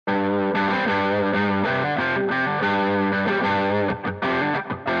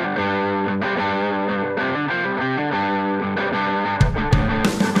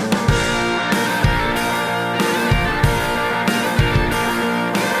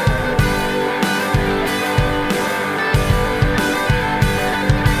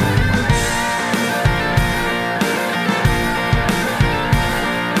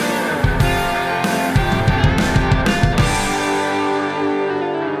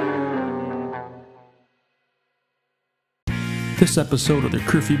This episode of the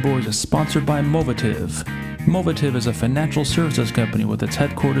Curfew Boys is sponsored by Movative. Movative is a financial services company with its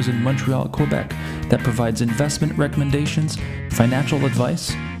headquarters in Montreal, Quebec, that provides investment recommendations, financial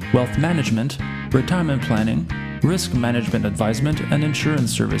advice, wealth management, retirement planning, risk management advisement, and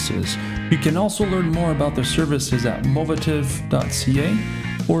insurance services. You can also learn more about their services at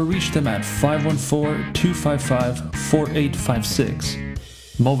movative.ca or reach them at 514-255-4856.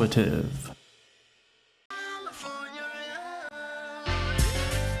 Movative.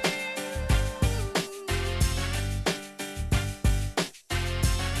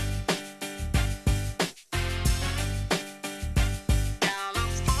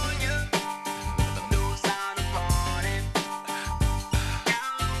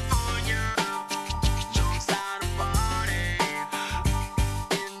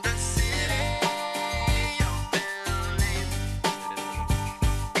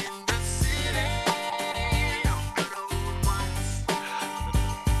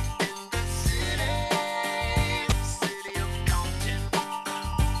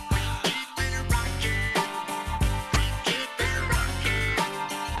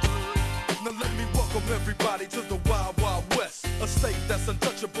 Everybody to the Wild Wild West, a state that's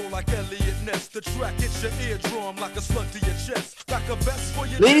untouchable like Elliot Ness. The track hits your eardrum like a slug to your chest, like a vest for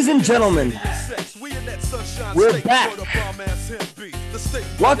your. Ladies and gentlemen, we're back.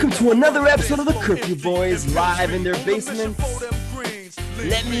 Welcome to another episode of the Curfew Boys, live in their basements.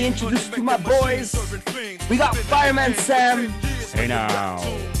 Let me introduce you to my boys. We got Fireman Sam. Hey now.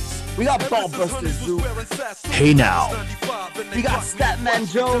 We got Ballbuster Zook. Hey now. We got Statman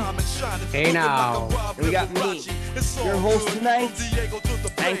Joe. Hey now. And we got me, your host tonight,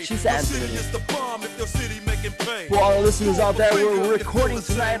 Anxious Anthony. For all the listeners out there, we're recording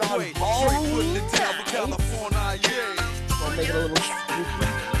tonight on Halloween night. I'll make it a little spooky.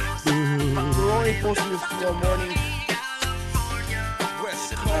 We're only posting this tomorrow morning.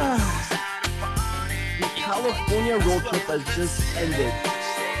 The California road trip has just ended.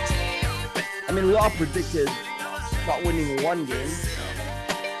 I mean, we all predicted not winning one game.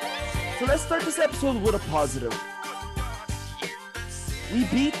 So let's start this episode with a positive. We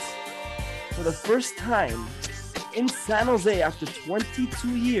beat, for the first time in San Jose after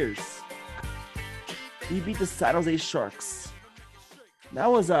 22 years, we beat the San Jose Sharks.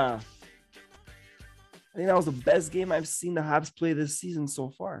 I think that was the best game I've seen the Habs play this season so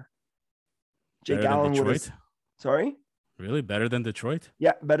far. Jake Allen with us. Sorry? Really? Better than Detroit?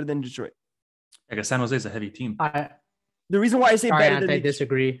 Yeah, better than Detroit. I guess San Jose is a heavy team. The reason why I say better than I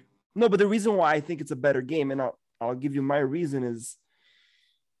disagree. No, but the reason why I think it's a better game, and I'll give you my reason is,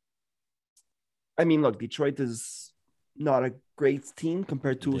 I mean, look, Detroit is not a great team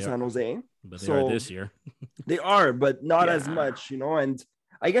compared to San Jose. But they are this year. They are, but not as much, and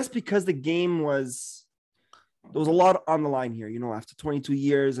I guess because the game there was a lot on the line here, after 22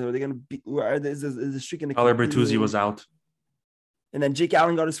 years, are they going to be, is the streak going to Tyler Bertuzzi was out. And then Jake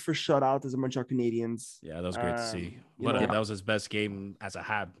Allen got his first shutout as a Montreal Canadiens. Yeah, that was great to see. That was his best game as a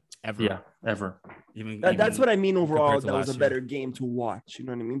Hab ever. Yeah, ever. That's what I mean overall. That was a better year. game to watch. You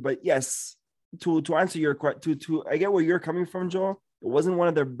know what I mean? But yes, to answer your question, I get where you're coming from, Joel. It wasn't one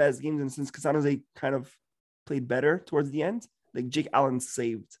of their best games, and since San Jose kind of played better towards the end, like Jake Allen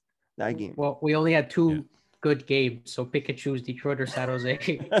saved that game. Well, we only had two good games, so pick and choose Detroit or San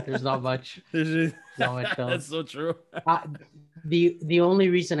Jose. There's not much. That's so true. The only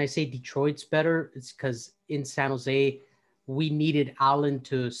reason I say Detroit's better is because in San Jose we needed Allen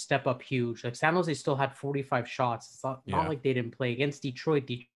to step up huge. Like San Jose still had 45 shots. It's not like they didn't play against Detroit.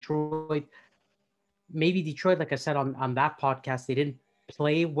 Maybe Detroit, like I said on that podcast, they didn't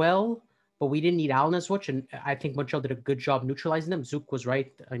play well, but we didn't need Allen as much, and I think Montreal did a good job neutralizing them. Zook was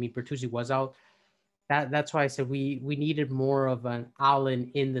right. I mean, Bertuzzi was out. That's why I said we needed more of an Allen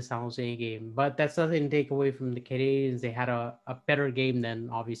in the San Jose game. But that's nothing to take away from the Canadiens. They had a better game than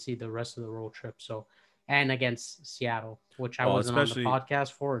obviously the rest of the road trip. So, and against Seattle, which I wasn't on the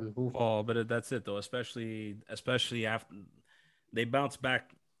podcast for. But that's it though. Especially after they bounced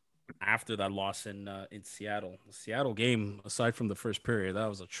back after that loss in Seattle. The Seattle game, aside from the first period, that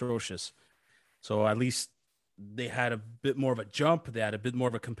was atrocious. So at least they had a bit more of a jump. They had a bit more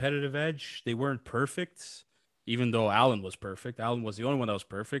of a competitive edge. They weren't perfect, even though Allen was perfect. Allen was the only one that was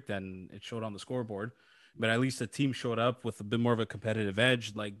perfect, and it showed on the scoreboard. But at least the team showed up with a bit more of a competitive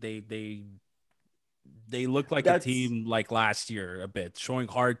edge. Like they looked like a team like last year a bit, showing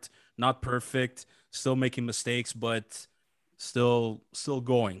heart, not perfect, still making mistakes, but still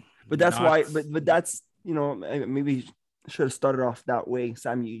going. But that's why. But that's maybe should have started off that way,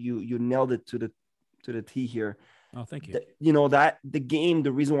 Sam. You nailed it to the T here. Oh, thank you. That the game,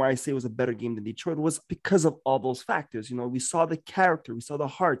 the reason why I say it was a better game than Detroit was because of all those factors. We saw the character, we saw the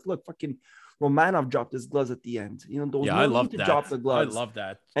heart. Look, fucking Romanov dropped his gloves at the end. I love to that. drop the gloves. I love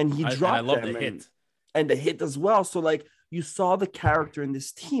that. And he dropped I love them the hit. and the hit as well. So like you saw the character in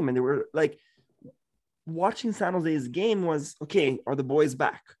this team, and they were like, watching San Jose's game was, okay, are the boys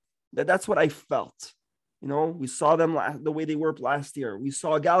back? That's what I felt. We saw them the way they were last year. We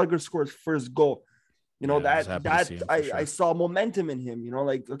saw Gallagher score his first goal. I saw momentum in him.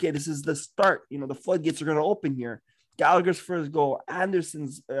 Like, okay, this is the start. The floodgates are going to open here. Gallagher's first goal,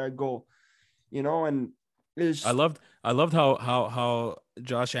 Anderson's goal. And I loved how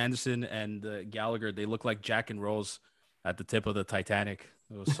Josh Anderson and Gallagher, they look like Jack and Rose at the tip of the Titanic.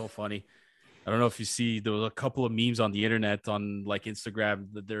 It was so funny. I don't know if you see, there was a couple of memes on the internet on like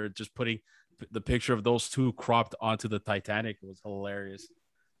Instagram that they're just putting the picture of those two cropped onto the Titanic. It was hilarious.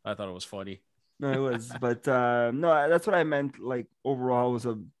 I thought it was funny. No, it was, but no, that's what I meant. Like overall, was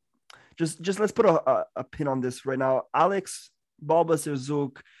just let's put a pin on this right now. Alex Balbas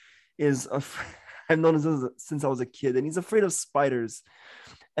Zook is I've known him since I was a kid, and he's afraid of spiders.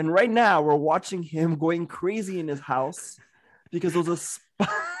 And right now, we're watching him going crazy in his house because there was a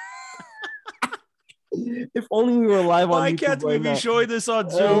spider. If only we were live on YouTube. Why can't we be showing this on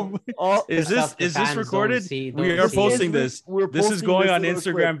Zoom? Is this recorded? We are posting this. This is going on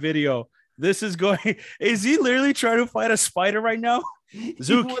Instagram video. This is going. Is he literally trying to fight a spider right now?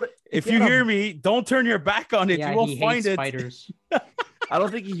 Zook, if you hear me, don't turn your back on it. You won't find it. Spiders. I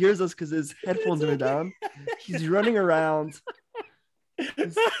don't think he hears us because his headphones are down. He's running around.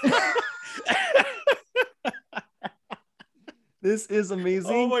 This is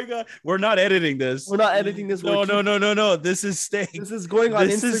amazing. Oh my god, we're not editing this. We're not editing this. No. This is staying. This is going on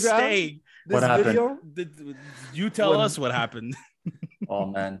Instagram. Is staying. What happened? You tell us what happened. Oh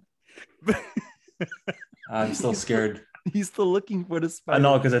man, I'm still scared. He's still looking for the spider. I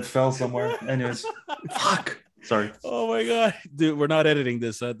know, because it fell somewhere. Anyways, fuck. Sorry. Oh my god, dude, we're not editing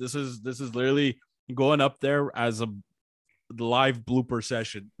this. This is literally going up there as a live blooper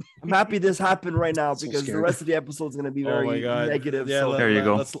session. I'm happy this happened right now because the rest of the episode is going to be very negative. Yeah, so there you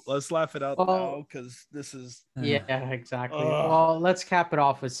go. Let's laugh it out now because this is exactly. Well, let's cap it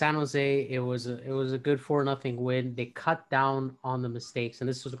off with San Jose. It was a good 4-0 win. They cut down on the mistakes, and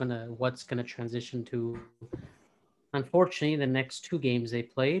this was what's gonna transition to, unfortunately, the next two games they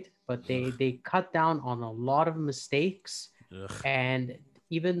played. But they cut down on a lot of mistakes, and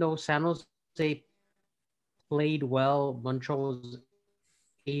even though San Jose played well, Montreal was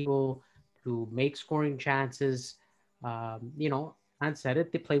able to make scoring chances. I said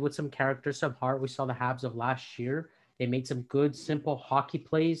it, they played with some character, some heart. We saw the Habs of last year. They made some good, simple hockey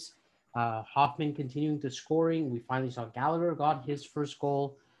plays. Hoffman continuing to scoring. We finally saw Gallagher got his first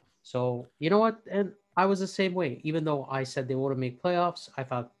goal. So, you know what? And I was the same way. Even though I said they wouldn't make playoffs, I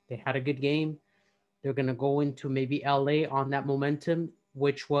thought they had a good game. They're going to go into maybe LA on that momentum,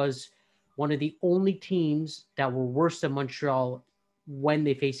 which was one of the only teams that were worse than Montreal when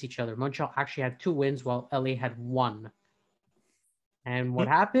they faced each other. Montreal actually had 2 wins while LA had 1. And what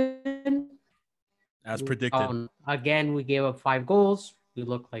happened? As predicted. Again, we gave up 5 goals. We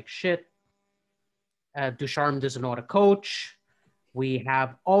look like shit. Ducharme doesn't know how to coach. We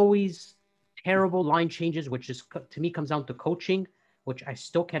have always terrible line changes, which is, to me, comes down to coaching, which I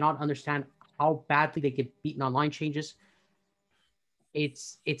still cannot understand how badly they get beaten on line changes.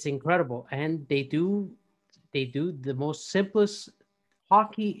 It's incredible, and they do the most simplest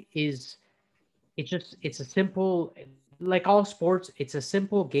hockey is. It's a simple, like all sports, it's a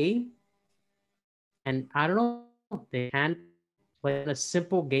simple game, and I don't know, they can't play a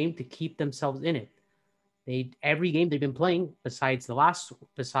simple game to keep themselves in it. Every game they've been playing, besides the last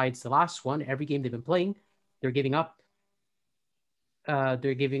one, every game they've been playing, they're giving up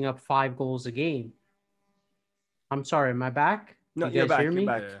 5 goals a game. I'm sorry, am I back? No, you're back. You're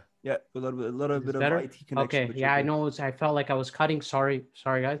back. Yeah, a little bit of IT connection. Okay, yeah, I know. I felt like I was cutting. Sorry,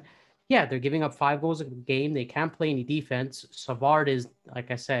 guys. Yeah, they're giving up 5 goals a game. They can't play any defense. Savard is,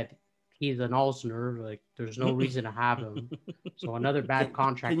 like I said, he's an Alzner. Like, there's no reason to have him. So another bad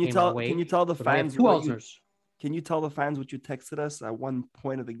contract came our way. Can you tell the fans? 2 Alzners. Can you tell the fans what you texted us at one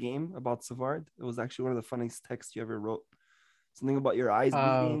point of the game about Savard? It was actually one of the funniest texts you ever wrote. Something about your eyes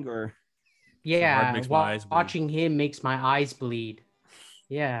bleeding, or yeah, watching him makes my eyes bleed.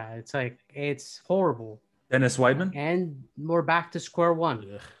 Yeah, it's horrible. Dennis Weidman, and we're back to square one.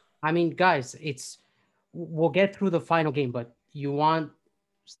 Ugh. I mean, guys, we'll get through the final game, but you want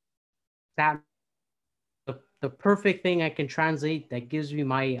that the perfect thing I can translate that gives me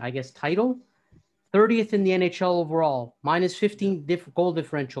my, I guess, title. 30th in the NHL overall, minus 15 goal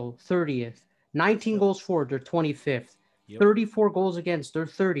differential, 30th. 19 goals for, they're 25th. Yep. 34 goals against, they're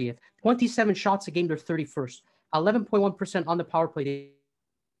 30th. 27 shots a game, they're 31st. 11.1% on the power play,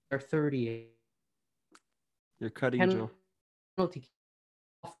 they're 30th. You're cutting, Joe. Penalty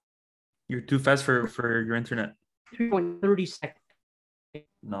You're too fast for your internet. 3.30 seconds.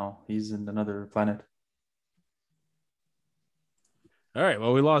 No, he's in another planet. All right.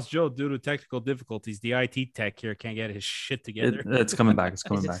 Well, we lost Joe due to technical difficulties. The IT tech here can't get his shit together. It's coming back. It's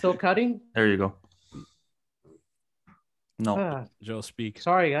coming Is it back. still cutting? There you go. No. Joe, speak.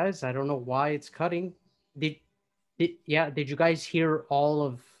 Sorry, guys. I don't know why it's cutting. Did you guys hear all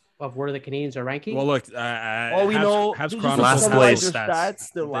of where the Canadians are ranking? Well, look. All we know, Habs just Chronicles last has place.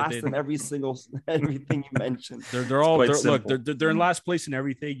 stats. They're They- last they- in everything you mentioned. They're all quite look. simple. They're in last place in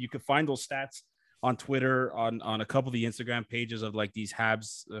everything. You can find those stats on Twitter, on a couple of the Instagram pages of like these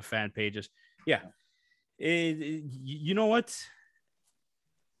Habs fan pages. Yeah, you know what?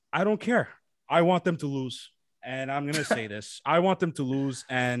 I don't care. I want them to lose, and I'm gonna say this: I want them to lose,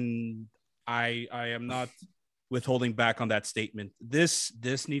 and I am not withholding back on that statement. This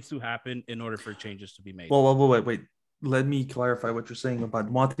needs to happen in order for changes to be made. Well, wait. Let me clarify what you're saying about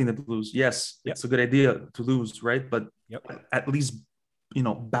wanting them to lose. Yes, Yep. it's a good idea to lose, right? But at least,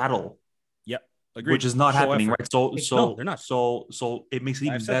 battle. Agreed. Which is not Show happening, effort. right? So No, they're not. So it makes it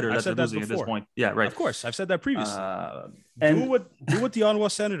even better I've that said they're that losing at this before. point. Yeah, right. Of course, I've said that previously. do And what the Ottawa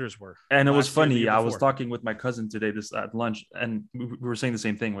Senators were. and it was last year, the funny. year I was before. talking with my cousin today this at lunch, and we were saying the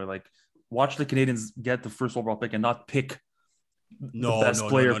same thing. We're like, watch the Canadians get the first overall pick and not pick No, the best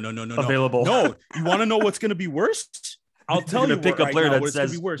player no. available. No, you want to know what's going to be worse? I'll tell you. Pick a right player now that what's gonna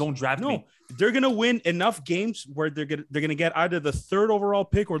says, be worse. "Don't draft No, me." they're going to win enough games where they're gonna get either the third overall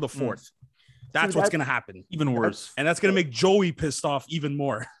pick or the fourth. That's what's going to happen, Even worse. and that's going to make Joey pissed off even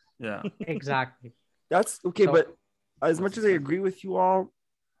more. Yeah. Exactly. That's okay, So- but as much as I agree with you all,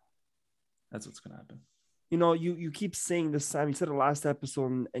 That's what's gonna happen. you keep saying this, Sam. You said it last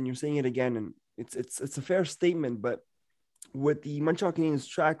episode, and you're saying it again, and it's a fair statement. But with the Montreal Canadiens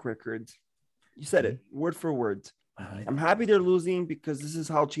track record, you said it word for word. I'm happy they're losing because this is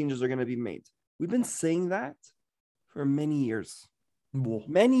how changes are going to be made. We've been saying that for many years.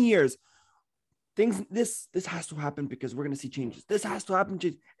 Many years. This has to happen because we're going to see changes. This has to happen.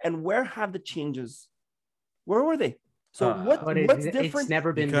 And where have the changes? Where were they? So But what's different? It's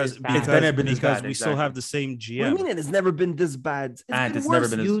never been Because this bad. It's never been this because bad, we still exactly. have the same What do GM. you mean it has never been this bad? And it's worse.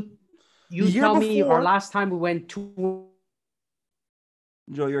 never been You The year tell me before- our last time we went to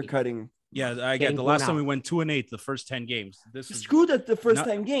Joe, you're cutting. Yeah, I get Getting the last blown time we out. went 2-8 the first 10 games. This is Screw the first not-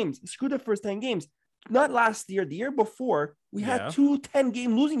 10 games. Screw the first 10 games. Not last year. The year before, we Yeah. had 2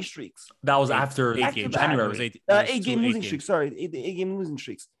 10-game losing streaks. That was after eight Back to games. back. It was January. eight- it was 8-game two losing eight streaks. games. Sorry, 8-game losing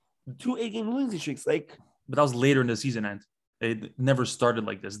streaks. 2 8-game losing streaks. Like, But that was later in the season, and it never started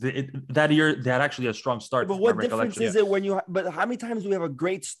like this. That year, they had actually a strong start. but from what my difference recollection. is it when you? But how many times do we have a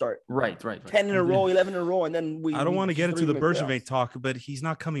great start? Right. 10 in a row, 11 in a row, and then we. I don't want to get into the Bergevin Bergevin talk, but he's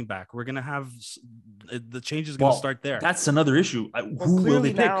not coming back. We're gonna have the change is gonna Well, start there. That's another issue. Who will clearly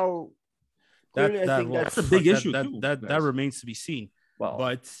they pick? now. Clearly, I think well, that's a big issue That, too, that guys. remains to be seen. Well,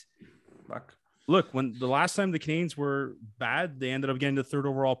 But fuck. look, when the last time the Canadiens were bad, they ended up getting the third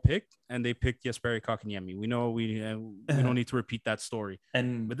overall pick, and they picked Jesperi Kotkaniemi. We know we don't need to repeat that story.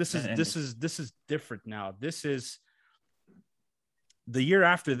 And But this is different now. This is the year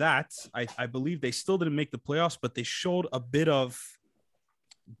after that. I believe they still didn't make the playoffs, but they showed a bit of.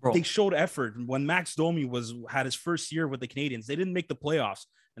 Bro. They showed effort when Max Domi had his first year with the Canadiens. They didn't make the playoffs,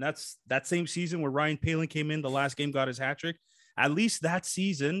 and that's that same season where Ryan Palin came in. The last game got his hat trick. At least that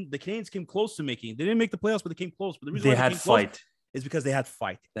season, the Canadiens came close to making it. They didn't make the playoffs, but they came close. But the reason they why had came close fight. is because they had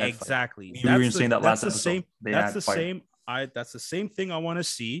fight. They had fight. Exactly. We were saying that last that's the episode. same. They That's had the fight. same. That's the same thing I want to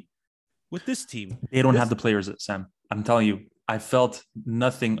see with this team. They don't This- have the players, Sam. I'm telling you, I felt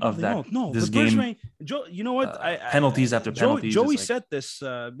nothing of that. No, this the game, Bergevin- Joe, you know what? penalties after penalties. Joey it's like- said this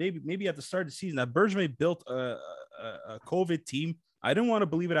maybe at the start of the season that Bergevin built a COVID team. I didn't want to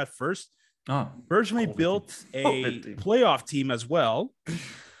believe it at first. Oh, Bergevin COVID built team. a COVID team. playoff team as well.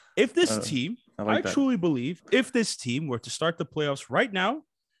 If this team, I like I that. truly believe, if this team were to start the playoffs right now,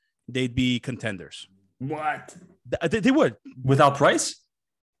 they'd be contenders. What? They would. Without Price?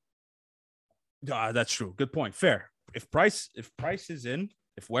 That's true. Good point. Fair. If Price is in,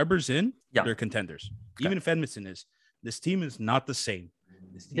 if Weber's in, Yeah. they're contenders. Even if Edmondson is, this team is not the same.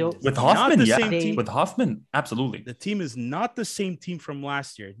 This team Still- is With not Hoffman, the yeah. same team. With Hoffman, absolutely. The team is not the same team from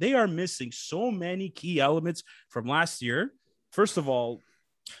last year. They are missing so many key elements from last year. First of all,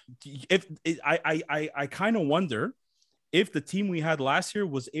 if I kind of wonder if the team we had last year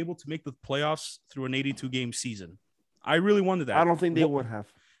was able to make the playoffs through an 82-game season. I really wonder that. I don't think they would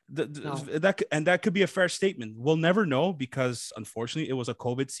have. That could be a fair statement. We'll never know because unfortunately it was a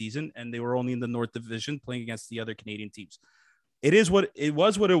COVID season and they were only in the North Division playing against the other Canadian teams. It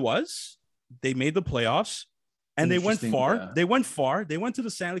was. They made the playoffs and they went far. Yeah. They went far. They went to the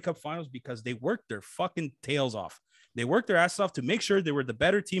Stanley Cup Finals because they worked their fucking tails off. They worked their ass off to make sure they were the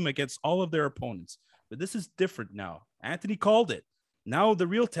better team against all of their opponents. But this is different now. Anthony called it. Now the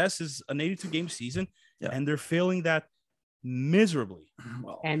real test is an 82-game season, and they're failing that miserably.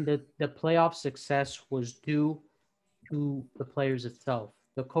 And the playoff success was due to the players itself.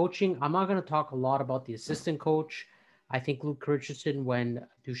 The coaching, I'm not going to talk a lot about the assistant coach. I think Luke Richardson, when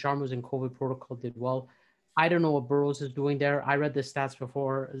Ducharme was in COVID protocol, did well. I don't know what Burroughs is doing there. I read the stats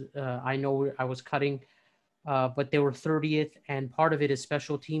before. I know I was cutting, but they were 30th, and part of it is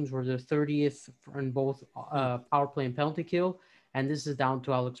special teams were the 30th in both power play and penalty kill. And this is down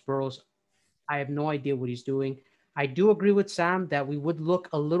to Alex Burroughs. I have no idea what he's doing. I do agree with Sam that we would look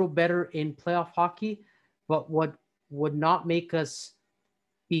a little better in playoff hockey, but what would not make us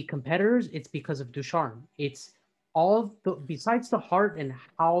be competitors, it's because of Ducharme. It's besides the heart and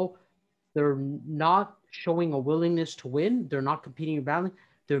how they're not showing a willingness to win, they're not competing in battling,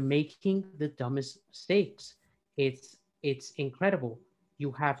 they're making the dumbest mistakes. It's incredible.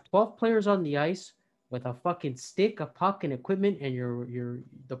 You have 12 players on the ice with a fucking stick, a puck, and equipment, and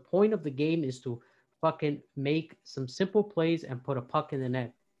the point of the game is to fucking make some simple plays and put a puck in the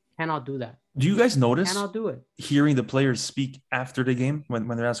net. Cannot do that. Do you guys notice? Cannot do it. Hearing the players speak after the game when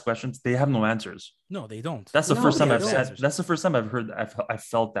they're asked questions, they have no answers. No, they don't. That's the first time I've said. That's the first time I've heard. I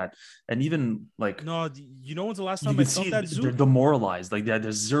felt that, and even like no, you know when's the last time I felt that? They're demoralized. Like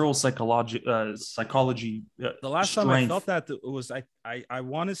there's zero psychology. The last time I felt that was I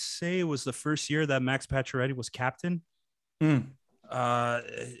want to say it was the first year that Max Pacioretty was captain.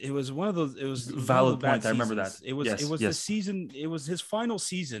 It was one of those. It was valid point. I remember that. It was. Yes, it was the season. It was his final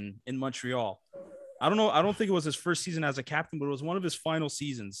season in Montreal. I don't know. I don't think it was his first season as a captain, but it was one of his final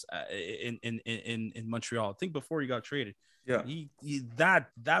seasons in Montreal. I think before he got traded. Yeah.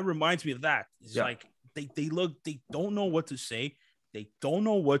 That reminds me of that. It's like they don't know what to say. They don't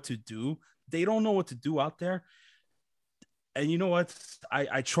know what to do. They don't know what to do out there. And you know what?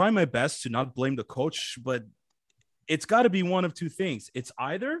 I try my best to not blame the coach, but it's got to be one of two things. It's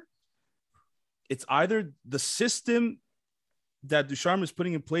either the system that Ducharme is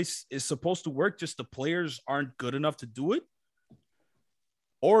putting in place is supposed to work, just the players aren't good enough to do it,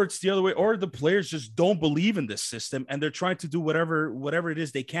 or it's the other way, or the players just don't believe in this system and they're trying to do whatever it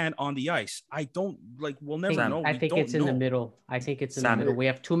is they can on the ice. I don't like. We'll never know. I think it's in the middle. I think it's in the middle. We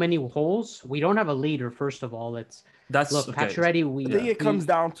have too many holes. We don't have a leader. First of all, Pacioretty. I think it comes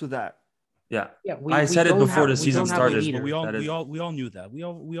down to that. Yeah. I said it before the season started. But we all knew that. We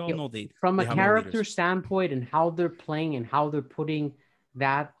all know they from a character standpoint and how they're playing and how they're putting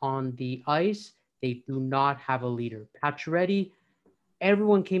that on the ice, they do not have a leader. Pacioretty,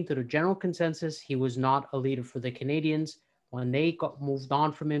 everyone came to the general consensus he was not a leader for the Canadians. When they got moved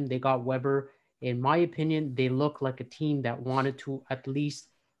on from him, they got Weber. In my opinion, they look like a team that wanted to at least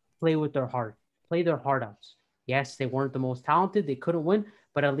play with their heart, play their heart out. Yes, they weren't the most talented. They couldn't win,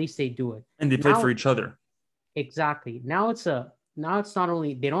 but at least they do it. And they played for each other. Exactly. Now it's not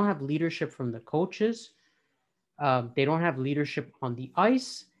only, they don't have leadership from the coaches. They don't have leadership on the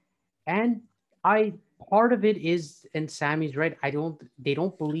ice. And part of it is, and Sammy's right, they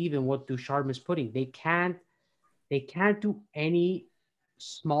don't believe in what Ducharme is putting. They can't do any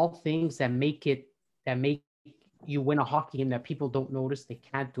small things that make you win a hockey game that people don't notice. They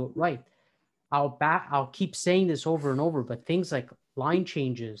can't do it right. I'll keep saying this over and over, but things like line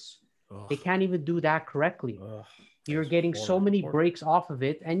changes, they can't even do that correctly. You're getting so many breaks off of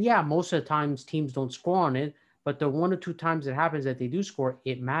it. And yeah, most of the times teams don't score on it, but the one or two times it happens that they do score,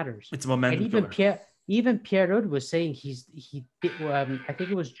 it matters. It's a momentum. And even Pierre Rudd was saying I think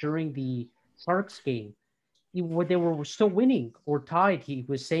it was during the Sharks game, they were still winning or tied. He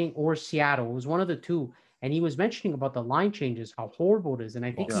was saying, or Seattle, it was one of the two. And he was mentioning about the line changes, how horrible it is. And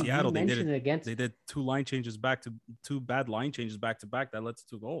I think Seattle, they did two bad line changes back to back that led to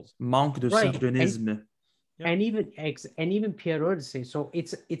 2 goals. Manque de synchronisme. And even Pierre Rudd say so.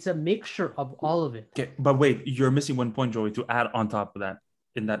 It's a mixture of all of it. Okay, but wait, you're missing one point, Joey. To add on top of that,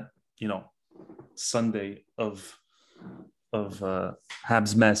 in that Sunday of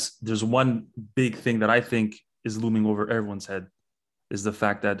Habs mess, there's one big thing that I think is looming over everyone's head, is the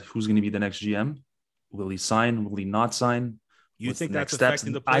fact that who's going to be the next GM. Will he sign? Will he not sign? You think that's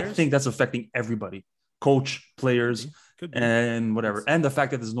affecting the players? I think that's affecting everybody. Coach, players, and whatever. And the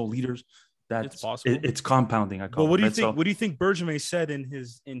fact that there's no leaders. It's possible. It's compounding. But what do you think? What do you think Bergevin said in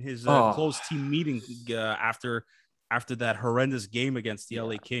his closed team meeting after after that horrendous game against the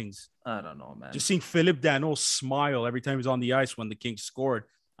LA Kings. I don't know, man. Just seeing Philippe Danault smile every time he's on the ice when the Kings scored,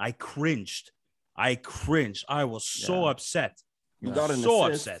 I cringed. I was so upset. You got an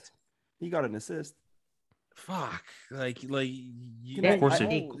assist. Upset. He got an assist. Fuck, like of course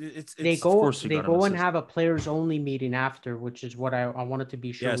they go and have a players only meeting after, which is what I wanted to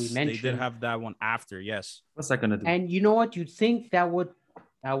be sure we mentioned. They did have that one after. Yes. What's that gonna do? And you know what? You'd think that would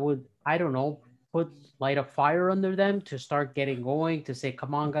I don't know, light a fire under them to start getting going, to say,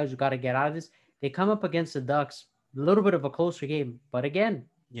 come on guys, we got to get out of this. They come up against the Ducks, a little bit of a closer game, but again,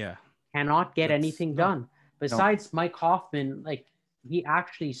 cannot get anything done. Besides Mike Hoffman, like, he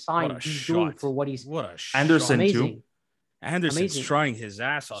actually signed. He's doing for what he's. What a Anderson amazing. Too. Anderson's trying his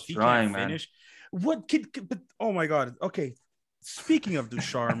ass off. He can't finish. Man. What kid? But oh my god. Okay. Speaking of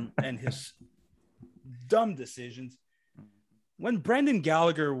Ducharme and his dumb decisions, when Brendan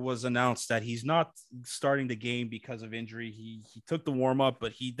Gallagher was announced that he's not starting the game because of injury, he took the warm up,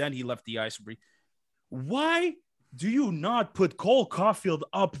 but he left the ice. Why do you not put Cole Caulfield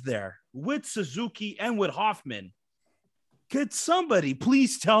up there with Suzuki and with Hoffman? Could somebody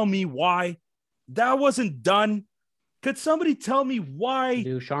please tell me why that wasn't done? Could somebody tell me why?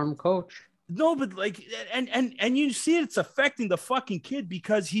 Ducharme coach. No, but like, and you see it's affecting the fucking kid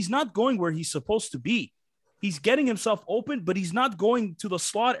because he's not going where he's supposed to be. He's getting himself open, but he's not going to the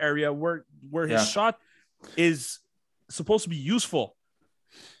slot area where his shot is supposed to be useful.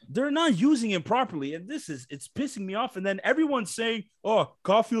 They're not using him properly, and it's pissing me off. And then everyone's saying, "Oh,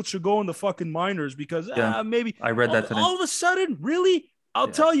 Caulfield should go in the fucking minors because maybe." I read that today. All of a sudden, really? I'll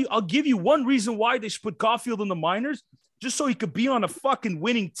tell you. I'll give you one reason why they should put Caulfield in the minors, just so he could be on a fucking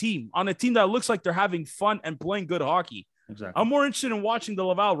winning team, on a team that looks like they're having fun and playing good hockey. Exactly. I'm more interested in watching the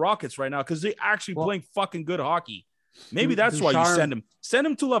Laval Rockets right now because they're actually playing fucking good hockey. Maybe that's why you send him. Send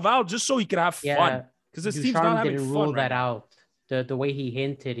him to Laval just so he could have fun because this team's not having fun. Didn't rule that out. The way he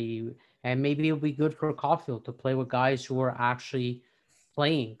hinted, and maybe it'll be good for Caulfield to play with guys who are actually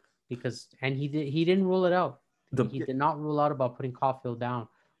playing he didn't rule it out. He did not rule out about putting Caulfield down.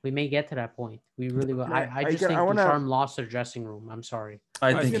 We may get to that point. We really will. I just think Ducharme lost their dressing room. I'm sorry.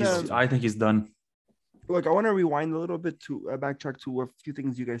 I think he's done. Look, I want to rewind a little bit to backtrack to a few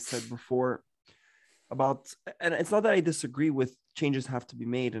things you guys said before about, and it's not that I disagree with changes have to be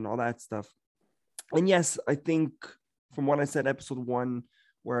made and all that stuff. And yes, I think from what I said, episode 1,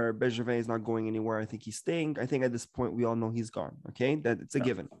 where Bergevin is not going anywhere, I think he's staying. I think at this point, we all know he's gone. Okay, that it's a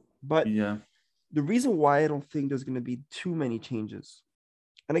given. But the reason why I don't think there's going to be too many changes,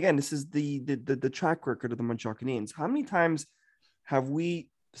 and again, this is the track record of the Montreal Canadiens. How many times have we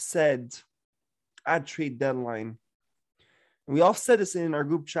said at trade deadline, and we all said this in our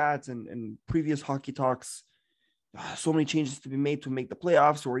group chats and previous hockey talks, so many changes to be made to make the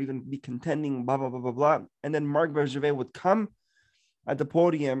playoffs or even be contending, blah, blah, blah, blah, blah. And then Marc Bergevin would come at the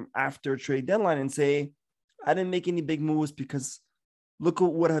podium after trade deadline and say, I didn't make any big moves because look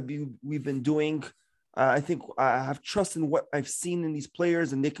at what we've been doing. I think I have trust in what I've seen in these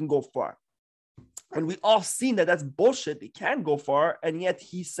players and they can go far. And we all seen that that's bullshit. They can't go far. And yet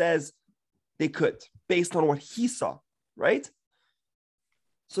he says they could based on what he saw, right?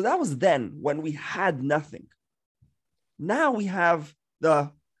 So that was then when we had nothing. Now we have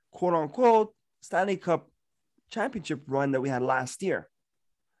the quote unquote Stanley Cup championship run that we had last year.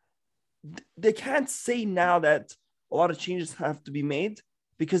 They can't say now that a lot of changes have to be made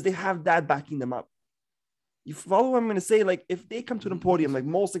because they have that backing them up. You follow what I'm going to say? Like if they come to the podium, like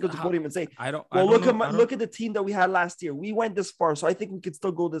most they go to the podium and say, look at the team that we had last year. We went this far. So I think we could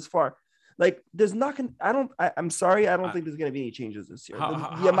still go this far. Like there's not going I'm sorry. I don't think there's going to be any changes this year.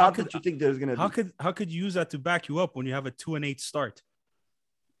 The amount that you think there's going to be. How could you use that to back you up when you have a 2-8 start?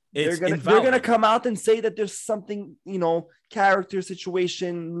 They're gonna come out and say that there's something, character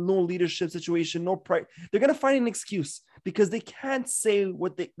situation, no leadership situation, no pride. They're gonna find an excuse because they can't say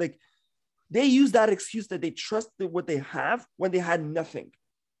what they like. They use that excuse that they trusted what they have when they had nothing.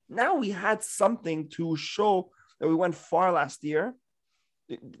 Now we had something to show that we went far last year.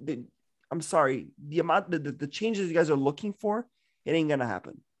 I'm sorry, the changes you guys are looking for, it ain't gonna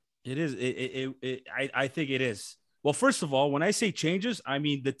happen. It is. I think it is. Well, first of all, when I say changes, I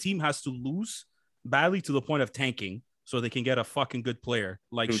mean the team has to lose badly to the point of tanking so they can get a fucking good player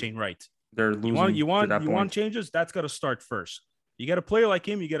like Shane Wright. They're losing. You want changes? That's got to start first. You get a player like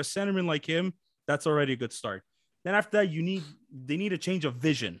him, you get a centerman like him. That's already a good start. Then after that, they need a change of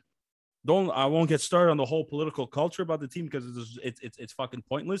vision. I won't get started on the whole political culture about the team because it's fucking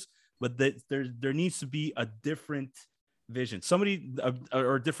pointless. But there needs to be a different vision,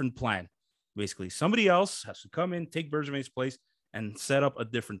 or a different plan. Basically, somebody else has to come in, take Bergevin's place, and set up a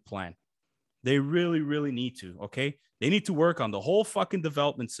different plan. They really, really need to. Okay, they need to work on the whole fucking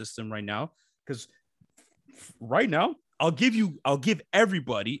development system right now. Because right now, I'll give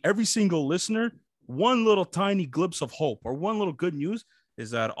everybody, every single listener, one little tiny glimpse of hope or one little good news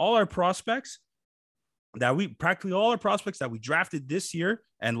is that practically all our prospects that we drafted this year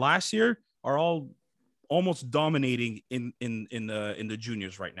and last year are all almost dominating in the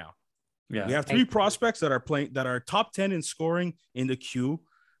juniors right now. Yeah. We have 3 prospects that are top 10 in scoring in the queue.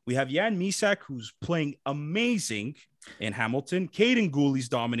 We have Jan Misak, who's playing amazing in Hamilton. Caden Gooley's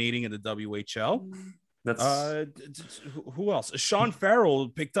dominating in the WHL. Who else? Sean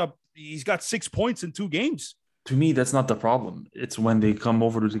Farrell he's got 6 points in 2 games. To me, that's not the problem. It's when they come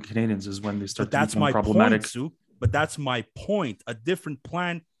over to the Canadians is when they start to become problematic. But that's my point. A different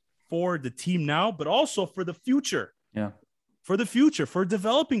plan for the team now, but also for the future. Yeah. For the future, for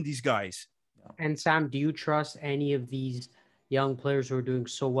developing these guys. And Sam, do you trust any of these young players who are doing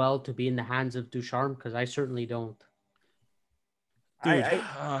so well to be in the hands of Ducharme? Because I certainly don't. Dude,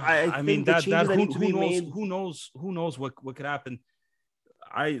 I mean that who knows what could happen.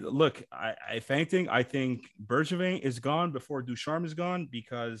 I think Bergevin is gone before Ducharme is gone,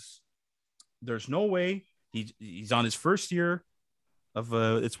 because there's no way he's on his first year of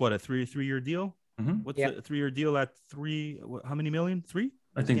it's what, a three-year deal. Mm-hmm. What's a 3-year deal at how many million? 3?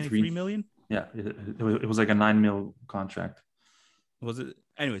 I think 3 million. Yeah, it was like a 9 mil contract. Was it?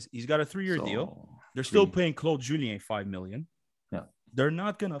 Anyways, he's got a 3-year deal. They're still paying Claude Julien $5 million. Yeah, they're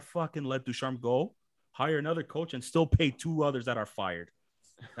not gonna fucking let Ducharme go, hire another coach, and still pay 2 others that are fired.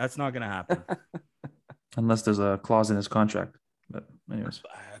 That's not gonna happen. Unless there's a clause in his contract. But anyways,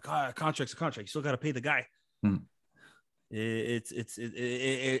 contract's a contract. You still got to pay the guy. Hmm.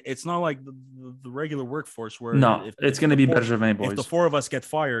 It's not like the regular workforce where it's going to be Bergevin, boys. If the 4 of us get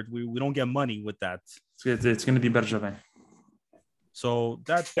fired, we don't get money with that. It's going to be Bergevin. So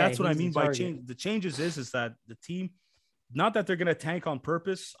that's what I mean by change. The changes is that the team, not that they're going to tank on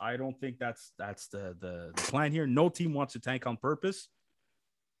purpose. I don't think that's the plan here. No team wants to tank on purpose.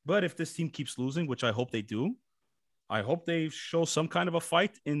 But if this team keeps losing, which I hope they do, I hope they show some kind of a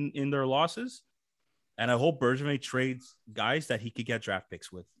fight in their losses. And I hope Bergevin trades guys that he could get draft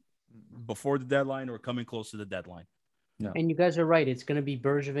picks with before the deadline or coming close to the deadline. Yeah. And you guys are right. It's going to be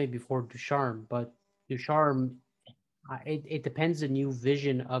Bergevin before Ducharme. But Ducharme, it depends on the new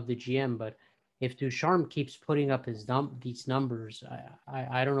vision of the GM. But if Ducharme keeps putting up these numbers,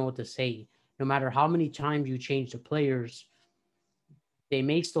 I don't know what to say. No matter how many times you change the players, they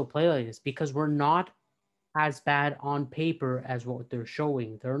may still play like this because we're not as bad on paper as what they're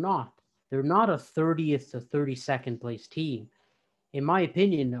showing. They're not. They're not a 30th to 32nd place team. In my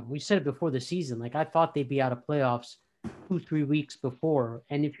opinion, we said it before the season, like I thought they'd be out of playoffs 2-3 weeks before.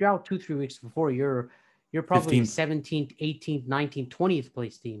 And if you're out 2-3 weeks before, you're probably 17th, 18th, 19th, 20th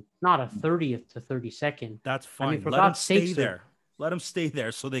place team, not a 30th to 32nd. That's fine. I mean, for God's sake, let them stay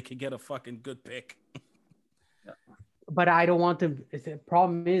there so they can get a fucking good pick. But I don't want them. The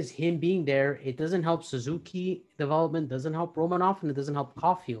problem is him being there. It doesn't help Suzuki development, doesn't help Romanov, and it doesn't help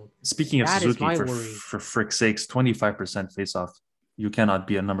Caulfield. Speaking of Suzuki, for frick's sakes, 25% face-off. You cannot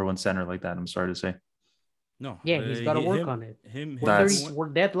be a number 1 center like that. I'm sorry to say. No. Yeah, he's got to work on it. We're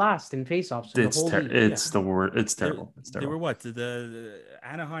dead last in face-offs. It's the word. It's terrible. It's terrible. They were what? The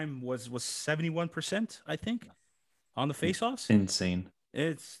Anaheim was 71%, I think, on the face-offs. Insane.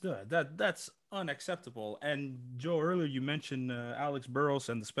 It's that's unacceptable. And Joe, earlier you mentioned Alex Burrows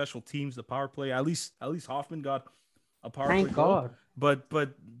and the special teams, the power play. At least Hoffman got a power play. Thank God. But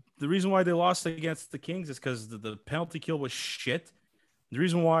the reason why they lost against the Kings is because the penalty kill was shit. The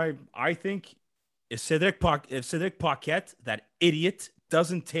reason why I think if Cedric Paquette, that idiot,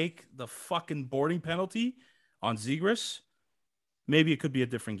 doesn't take the fucking boarding penalty on Zegras, maybe it could be a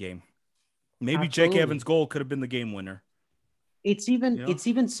different game. Maybe Jake Evans' goal could have been the game winner. It's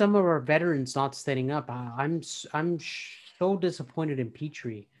even some of our veterans not standing up. I'm so disappointed in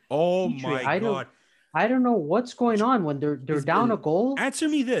Petrie. Oh my God. I don't know what's going on when they're down a goal. Answer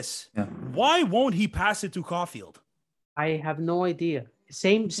me this. Yeah. Why won't he pass it to Caulfield? I have no idea.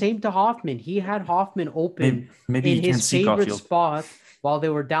 Same to Hoffman. He had Hoffman open maybe in his favorite spot while they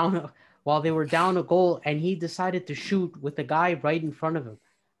were down a goal, and he decided to shoot with the guy right in front of him.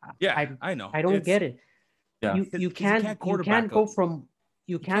 Yeah, I know. I don't get it. Yeah. You can't go from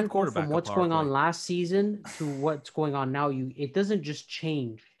what's going on last season to what's going on now. It doesn't just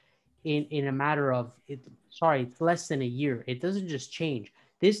change in a matter of it's less than a year. It doesn't just change.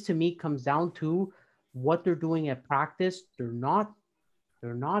 This to me comes down to what they're doing at practice. They're not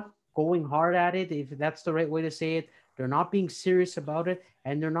going hard at it, if that's the right way to say it. They're not being serious about it,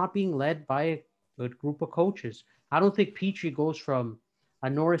 and they're not being led by a good group of coaches. I don't think Petrie goes from a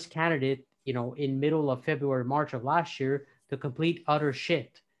Norris candidate in middle of February, March of last year to complete utter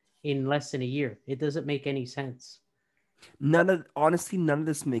shit in less than a year. It doesn't make any sense. Honestly, none of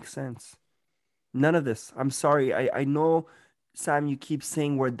this makes sense. None of this. I'm sorry. I know, Sam, you keep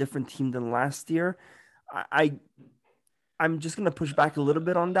saying we're a different team than last year. I'm just gonna push back a little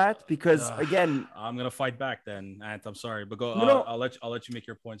bit on that because again, I'm gonna fight back then, Ant. I'm sorry, but go. No. I'll let you make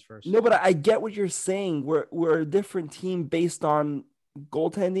your points first. No, but I get what you're saying. We're a different team based on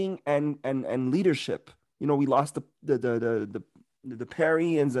goaltending and leadership. We lost the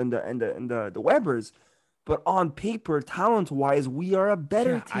Perryans and the Webbers, but on paper, talent wise, we are a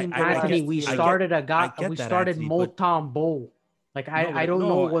better team. Anthony, we started Motown Bowl. Like I don't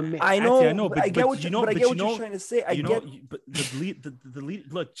know what I know. I know, but I get what you're trying to say. But the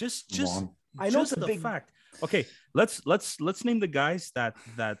lead. Look, just I know it's a the big fact. Okay, let's name the guys that.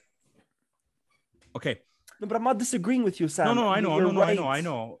 Okay. No, but I'm not disagreeing with you, Sam. No, I know. Right.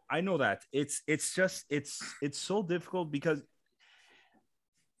 I know that it's so difficult because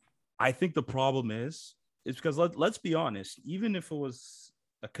I think the problem is because let's be honest. Even if it was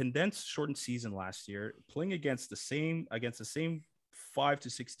a condensed, shortened season last year, playing against the same 5 to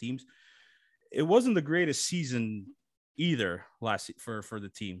 6 teams, it wasn't the greatest season either for the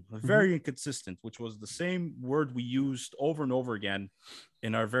team. Very inconsistent, which was the same word we used over and over again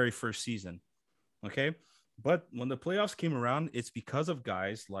in our very first season. Okay, but when the playoffs came around, it's because of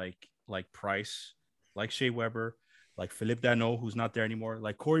guys like Price, like Shea Weber, like Philippe Danault, who's not there anymore,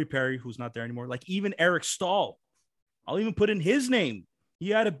 like Corey Perry, who's not there anymore, like even Eric Stahl. I'll even put in his name. He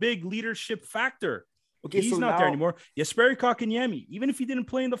had a big leadership factor. Okay, he's not there anymore. Jesperi Kotkaniemi, even if he didn't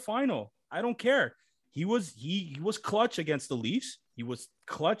play in the final, I don't care. He was clutch against the Leafs. He was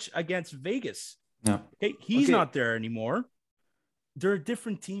clutch against Vegas. Yeah. Okay, he's not there anymore. They're a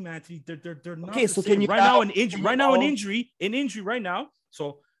different team, Anthony. They're not. Okay, so can you an injury right now.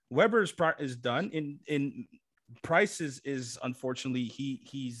 So Weber is done. In Price is unfortunately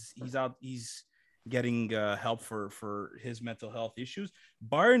he's out. He's getting help for his mental health issues.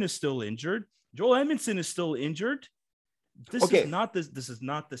 Byron is still injured. Joel Edmondson is still injured. This is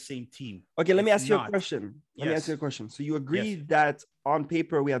not the same team. Okay, let me ask you a question. So you agree that on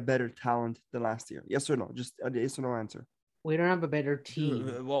paper we have better talent than last year? Yes or no? Just a yes or no answer. We don't have a better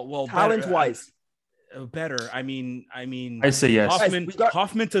team. Well, talent-wise. Better. I mean. I say yes.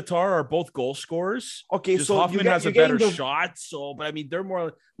 Hoffman, Tatar are both goal scorers. Okay, so Hoffman has a better shot. So, but I mean, they're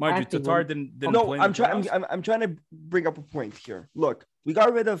more. Mind you, Tatar didn't. No, I'm trying to bring up a point here. Look, we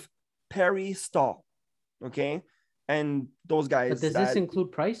got rid of Perry, Stahl, okay, and those guys. But does this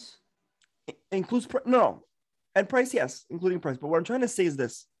include Price? Includes no, and Price, yes, including Price. But what I'm trying to say is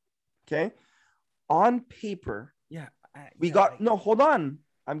this, okay? On paper, hold on.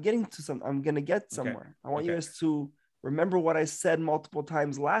 I'm gonna get somewhere. I want you guys to remember what I said multiple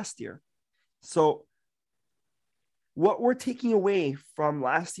times last year. So what we're taking away from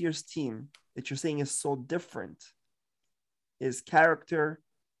last year's team that you're saying is so different is character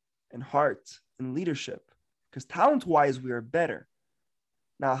and heart and leadership. Because talent-wise, we are better.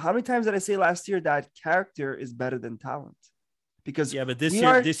 Now, how many times did I say last year that character is better than talent? Because but this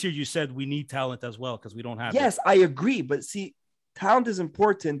year you said we need talent as well because we don't have. Yes, I agree. But see, talent is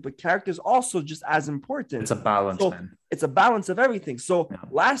important, but character is also just as important. It's a balance, man. It's a balance of everything. So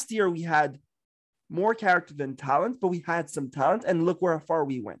last year we had more character than talent, but we had some talent, and look where far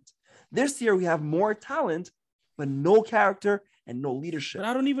we went. This year we have more talent, but no character and no leadership. But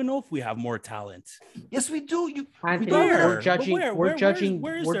I don't even know if we have more talent. Yes, we do. We're judging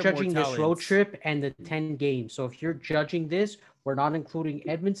this road trip and the 10 games. So if you're judging this, we're not including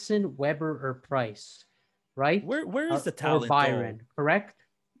Edmondson, Weber, or Price. Right? Where is the talent? Or Byron, correct?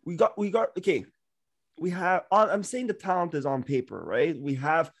 We got okay. We have I'm saying the talent is on paper, right? We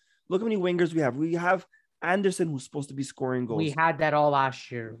have look how many wingers we have. We have Anderson, who's supposed to be scoring goals. We had that all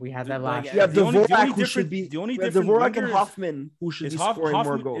last year. We had that last year. We have Dvorak, who should be Dvorak and Hoffman, who should be scoring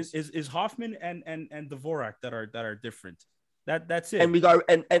more goals. Is Hoffman and Dvorak that are different. That's it. And we got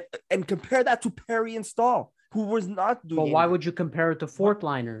and compare that to Perry and Stahl, who was not doing. But why would you compare it to fourth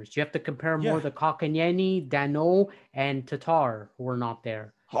liners? You have to compare more the Kotkaniemi, Danault, and Tatar, who were not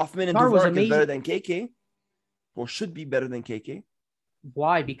there. Hoffman and Dvorak is better than KK, or should be better than KK.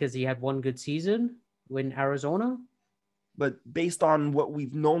 Why? Because he had one good season in Arizona. But based on what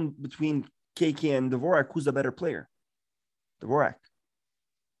we've known between KK and Dvorak, who's a better player? Dvorak.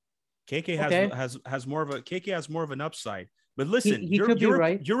 KK has more of an upside. But listen, he could be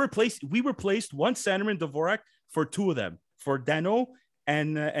right. We replaced one centerman, Dvorak, for two of them, for Danault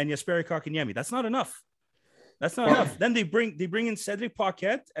and Jesperi Kotkaniemi. That's not enough. Then they bring in Cedric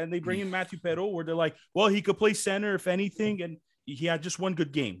Paquette and they bring in Matthew Perreault, where they're like, well, he could play center if anything, and he had just one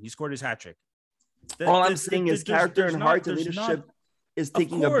good game. He scored his hat trick. All I'm saying is character and heart and leadership is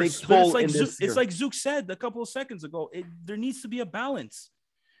taking a big toll in this year. It's like Zook said a couple of seconds ago. There needs to be a balance.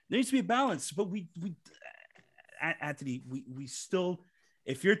 But we Anthony, we still,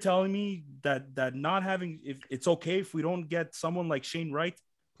 if you're telling me that not having, if it's okay if we don't get someone like Shane Wright,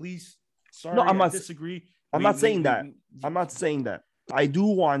 please. Sorry, no, I disagree. I'm not saying that. I'm not saying that. I do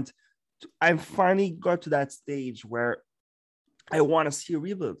want. I finally got to that stage where I want to see a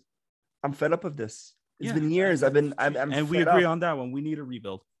rebuild. I'm fed up of this. It's been years. I'm and we agree on that one. We need a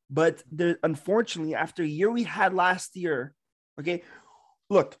rebuild. But unfortunately, after a year we had last year, okay,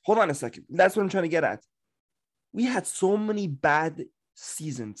 look, hold on a second. That's what I'm trying to get at. We had so many bad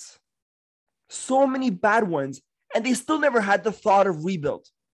seasons, so many bad ones, and they still never had the thought of rebuild.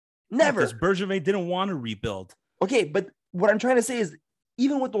 Never. Because Bergevin didn't want to rebuild. Okay, but what I'm trying to say is,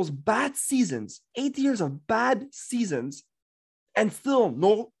 even with those bad seasons, 8 years of bad seasons, and still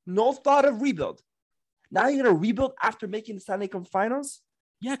no thought of rebuild. Now you're going to rebuild after making the Stanley Cup Finals?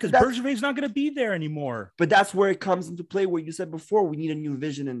 Yeah, because Bergevin's not going to be there anymore. But that's where it comes into play, where you said before, we need a new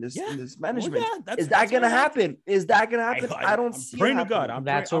vision in this management. Well, is that going to happen? Is that going to happen? I don't see it. Praying to God.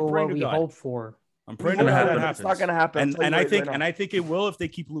 That's what we hope for. I'm praying to God that happens. It's not going to happen. And I think it will if they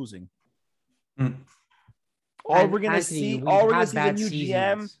keep losing. All we're going to see a new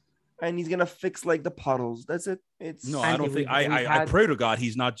GM, and he's going to fix like the puddles. That's it. I don't think. I pray to God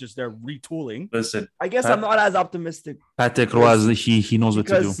he's not just there retooling. Listen, I guess I'm not as optimistic. Patrick Roy, he knows what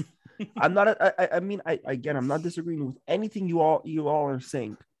to do. I'm not. I'm not disagreeing with anything you all are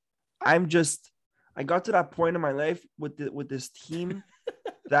saying. I got to that point in my life with this team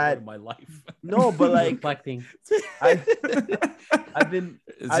that my life. No, but like reflecting. I've been.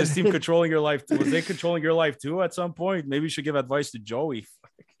 Is this team controlling your life? Was they controlling your life too at some point? Maybe you should give advice to Joey.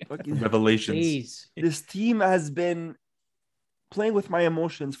 Revelations. Jeez. This team has been playing with my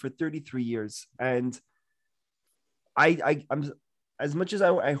emotions for 33 years, and I'm as much as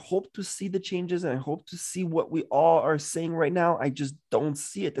I hope to see the changes and I hope to see what we all are saying right now. I just don't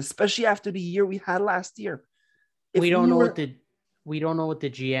see it, especially after the year we had last year. We don't know what the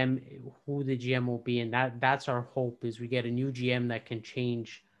GM, who the GM will be, and that's our hope is we get a new GM that can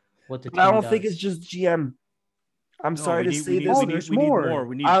change what the team I don't does. think it's just GM. I'm sorry to say this. There's more.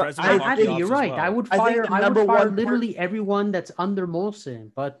 We need president. I think you're right. Well. I would fire literally everyone that's under Molson,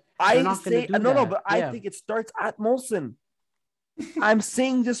 but I think it starts at Molson. I'm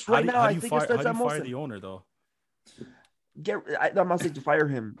saying this right now. I think it starts at Molson. Fire the owner though. I'm not saying to fire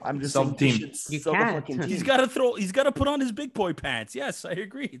him. I'm just saying you can't. He's got to put on his big boy pants. Yes, I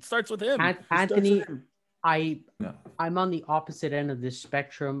agree. It starts with him. Anthony, I'm on the opposite end of this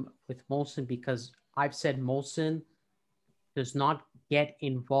spectrum with Molson because I've said Molson does not get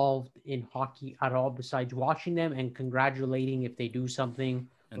involved in hockey at all besides watching them and congratulating if they do something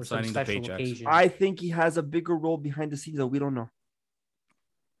and or some special occasion. I think he has a bigger role behind the scenes that we don't know.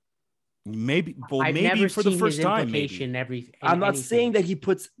 Maybe for the first time. I'm not saying that he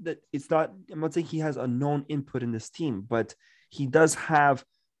puts that. It's not. I'm not saying he has a known input in this team, but he does have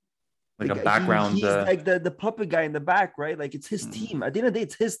like a background. He's like the puppet guy in the back, right? Like it's his team. At the end of the day,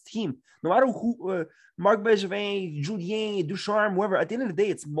 it's his team. No matter who, Marc Bergevin, Julien, Ducharme, whoever. At the end of the day,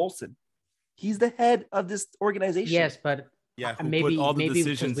 it's Molson. He's the head of this organization. Yes, but maybe all the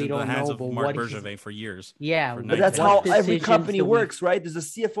decisions in the hands of Marc Bergevin for years. Yeah, but that's how every company works, right? There's a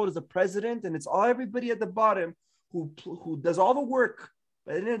CFO, there's a president, and it's all everybody at the bottom who does all the work.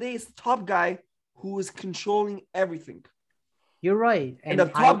 But at the end of the day, it's the top guy who is controlling everything. You're right. And the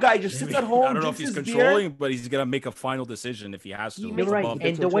top guy just sits at home. I don't know if he's controlling, but he's going to make a final decision if he has to. You're right.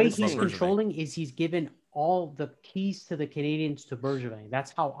 And the way he's controlling is he's given all the keys to the Canadians to Bergevin.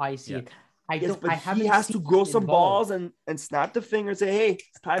 That's how I see it. He has to grow some balls and snap the finger and say, hey,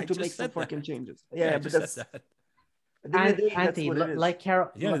 it's time to make some fucking changes. Yeah, but that's... Anthony, like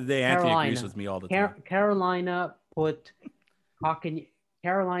Anthony agrees with me all the time. Carolina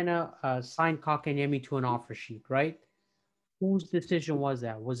signed Kotkaniemi to an offer sheet, right? Whose decision was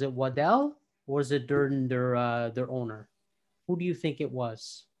that? Was it Waddell or was it Durden, their owner? Who do you think it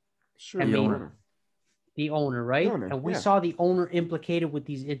was? Sure, the owner. The owner, right? And we saw the owner implicated with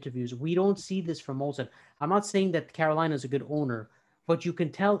these interviews. We don't see this from Molson. I'm not saying that Carolina is a good owner, but you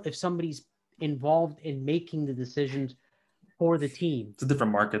can tell if somebody's involved in making the decisions for the team. It's a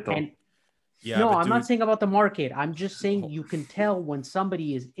different market, though. I'm not saying about the market. I'm just saying you can tell when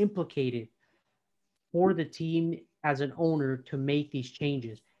somebody is implicated for the team as an owner to make these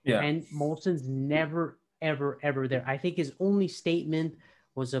changes. Yeah. And Molson's never, ever, ever there. I think his only statement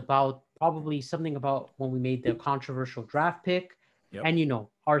was about probably something about when we made the controversial draft pick. Yep. And,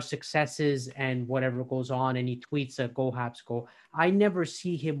 our successes and whatever goes on, and he tweets a "Go Habs Go." I never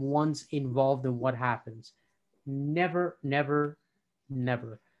see him once involved in what happens. Never, never,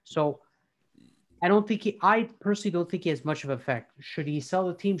 never. So I personally don't think he has much of an effect. Should he sell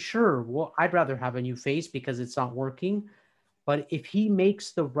the team? Sure. Well, I'd rather have a new face because it's not working. But if he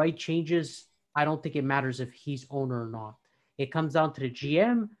makes the right changes, I don't think it matters if he's owner or not. It comes down to the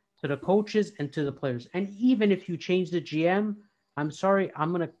GM, to the coaches, and to the players. And even if you change the GM, I'm sorry, I'm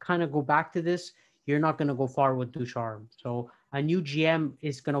going to kind of go back to this. You're not going to go far with Ducharme. So a new GM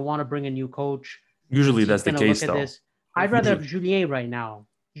is going to want to bring a new coach. Usually that's the case, though. I'd rather have Julien right now.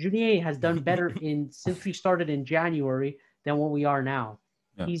 Julien has done better since we started in January than what we are now.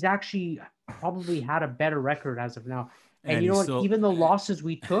 Yeah. He's actually probably had a better record as of now. And you know what? Even the losses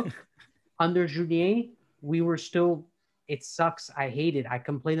we took under Julien, we were still, it sucks. I hate it. I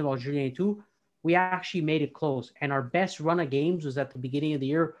complained about Julien too. We actually made it close. And our best run of games was at the beginning of the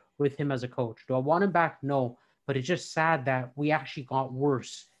year with him as a coach. Do I want him back? No. But it's just sad that we actually got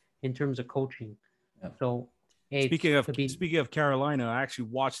worse in terms of coaching. Yeah. So, speaking of Carolina, I actually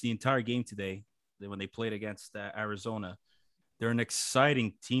watched the entire game today when they played against Arizona. They're an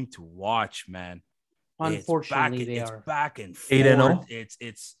exciting team to watch, man. Unfortunately, it's back and forth. 8-0.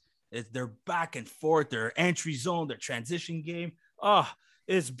 It's they're back and forth. Their entry zone, their transition game.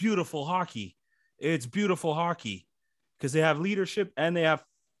 It's beautiful hockey. It's beautiful hockey because they have leadership and they have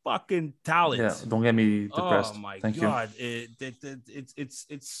fucking talent. Yeah, don't get me depressed. Oh my Thank God, it's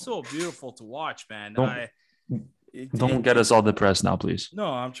so beautiful to watch, man. Don't get us all depressed now, please. No,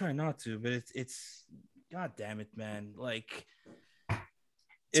 I'm trying not to, but it's God damn it, man. Like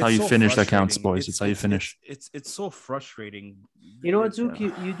it's how you finish that counts, boys. It's how you finish. It's so frustrating. You know what, Zook?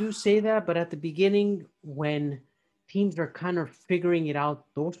 You do say that, but at the beginning, when teams are kind of figuring it out,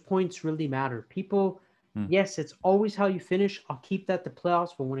 those points really matter. People, yes, it's always how you finish. I'll keep that the playoffs,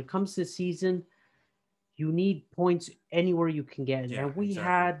 but when it comes to the season, you need points anywhere you can get. Yeah, and we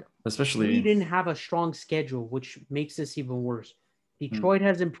we didn't have a strong schedule, which makes this even worse. Detroit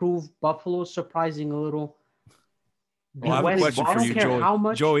has improved. Buffalo surprising a little. Well, I have a question for you,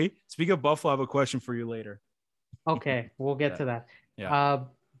 Joey. Joey, speaking of Buffalo, I have a question for you later. Okay, we'll get to that. Yeah.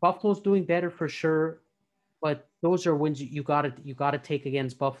 Buffalo's doing better for sure, but those are wins you gotta take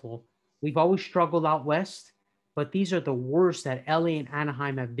against Buffalo. We've always struggled out west, but these are the worst that LA and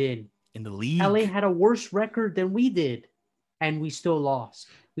Anaheim have been in the league. LA had a worse record than we did, and we still lost.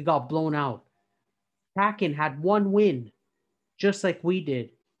 We got blown out. Kraken had one win, just like we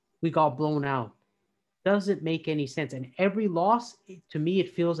did. We got blown out. Doesn't make any sense. And every loss, to me,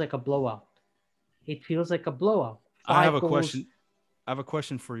 it feels like a blowout. It feels like a blowout. I have a question. I have a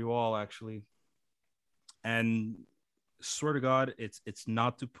question for you all, actually. And swear to God, it's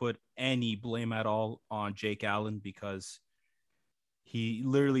not to put any blame at all on Jake Allen because he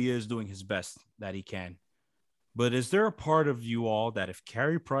literally is doing his best that he can. But is there a part of you all that if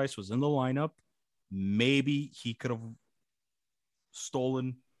Carey Price was in the lineup, maybe he could have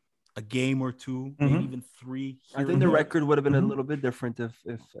stolen a game or two, maybe even three? I think the record would have been a little bit different if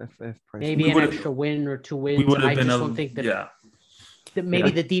Price. Maybe an extra win or two wins. I just don't think that. That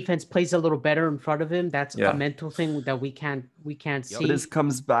maybe the defense plays a little better in front of him. That's a mental thing that we can't see. But this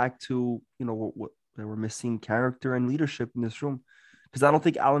comes back to what we're missing character and leadership in this room. Because I don't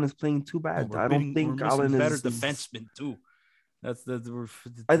think Allen is playing too bad. I don't think Allen is better defenseman too.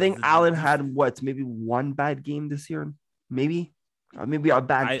 I think Allen had maybe one bad game this year, maybe a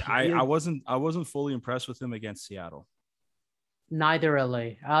bad. I wasn't fully impressed with him against Seattle. Neither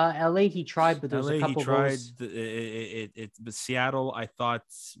LA. LA he tried, but there was a couple goals. But Seattle, I thought,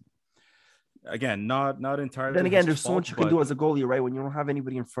 again, not entirely. Then again, there's so much you can do as a goalie, right? When you don't have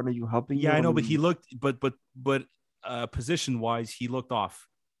anybody in front of you helping you. Yeah, I know, but he looked, but position wise, he looked off,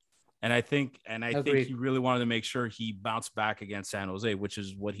 and I think he really wanted to make sure he bounced back against San Jose, which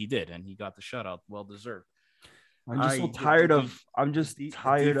is what he did, and he got the shutout, well deserved. I'm just so tired of. I'm just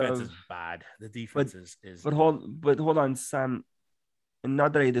tired of. The defense is bad. The defense is. But hold on, Sam. And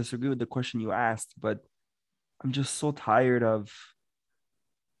not that I disagree with the question you asked, but I'm just so tired of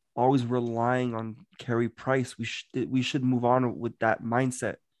always relying on Carey Price. We should move on with that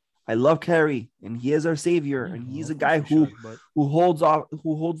mindset. I love Carey, and he is our savior, and he's a guy who holds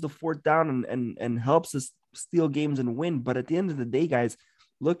the fort down and helps us steal games and win. But at the end of the day, guys,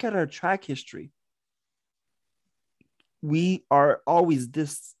 look at our track history. We are always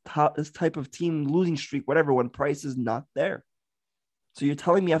this type of team, losing streak, whatever, when Price is not there. So you're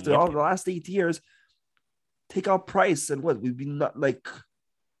telling me after all the last 8 years, take out Price and what? We'd be not like.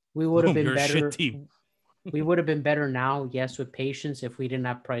 We would have been better. We would have been better now, yes, with patience, if we didn't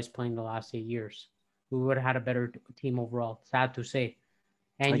have Price playing the last 8 years. We would have had a better team overall. Sad to say.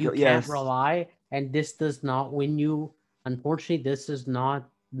 and you can't rely. And this does not win you. Unfortunately, this does not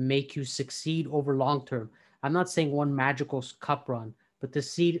make you succeed over long term. I'm not saying one magical cup run, but to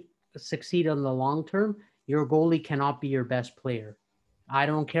succeed on the long term, your goalie cannot be your best player. I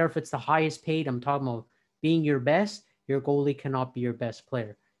don't care if it's the highest paid. I'm talking about being your best. Your goalie cannot be your best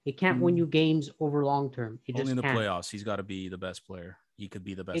player. It can't win you games over long term. Only in the playoffs, he's got to be the best player. He could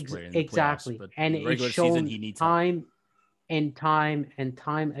be the best player in the exactly. playoffs. But and regular it's shown season, he needs time and time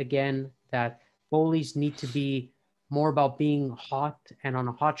again that goalies need to be more about being hot and on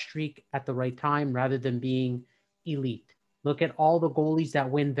a hot streak at the right time rather than being elite. Look at all the goalies that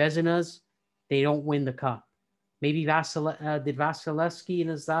win Vezinas. They don't win the cup. Maybe did Vasilevsky in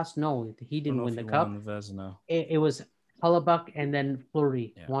his last? No, he didn't win the cup. It was Hellebuyck and then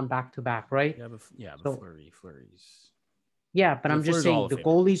Fleury won back-to-back, right? Yeah, but Fleury's. Yeah, but I'm just saying the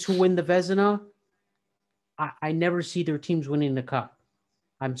goalies who win the Vezina, I never see their teams winning the cup.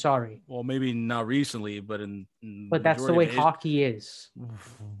 I'm sorry. Well, maybe not recently, but but that's the way hockey is.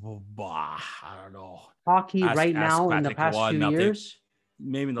 I don't know. Hockey right now in the past few years.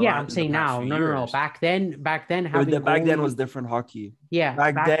 Maybe in the I'm saying now. No. Back then having back then was different hockey. Yeah,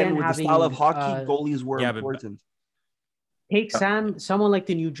 back then with the style of hockey, goalies were important. Take someone like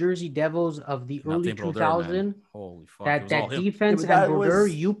the New Jersey Devils of the early 2000s. Holy fuck! That defense and Brodeur,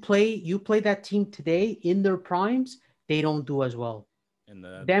 you play that team today in their primes, they don't do as well.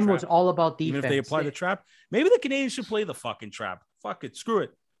 Them was all about defense. Even if they apply the trap, maybe the Canadians should play the fucking trap. Fuck it, screw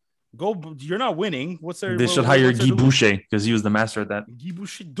it. Go, you're not winning. They should hire Guy Boucher because he was the master at that. Guy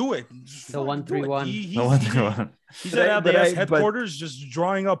Boucher, do it. The 1-3-1. He's at LDS headquarters, just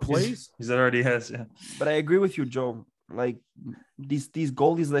drawing up plays. He's already has. Yeah. But I agree with you, Joe. Like these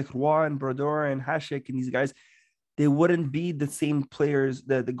goalies like Roy and Brodeur and Hasek and these guys, they wouldn't be the same players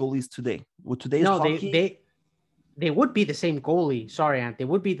that the goalies today. With today's hockey, they would be the same goalie. Sorry, Ant. They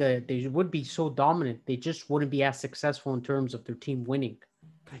would be so dominant. They just wouldn't be as successful in terms of their team winning.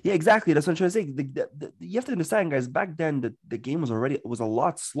 Yeah, exactly. That's what I'm trying to say. You have to understand, guys, back then the game was a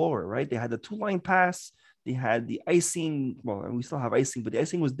lot slower, right? They had the 2-line pass, they had the icing. Well, we still have icing, but the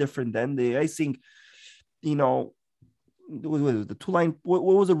icing was different then. The icing, the 2-line. What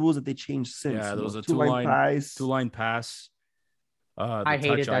was the rules that they changed since? Yeah, there was a 2-line pass. I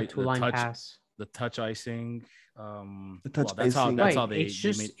hated that 2-line pass. The touch icing. The touch icing. That's how they.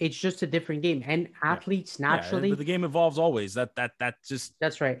 It's just a different game, and athletes naturally. But the game evolves always.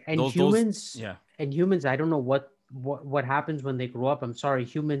 That's right. And humans. And humans. I don't know what happens when they grow up. I'm sorry,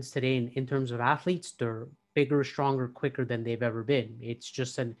 humans today in terms of athletes, they're bigger, stronger, quicker than they've ever been. It's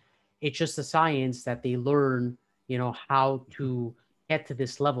just a science that they learn. How to get to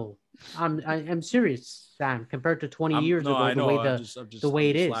this level. I'm serious, Sam. Compared to 20 years ago, the way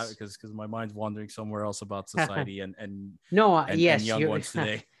it is, because my mind's wandering somewhere else about society and young ones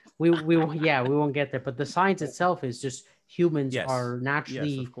today. we won't get there. But the science itself is just humans are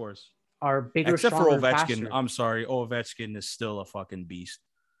naturally, of course, are bigger, except stronger, for Ovechkin. faster. I'm sorry, Ovechkin is still a fucking beast.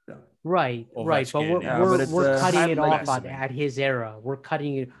 Right. But we're cutting it off at his era. We're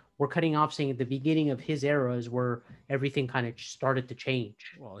cutting off saying at the beginning of his era is where everything kind of started to change.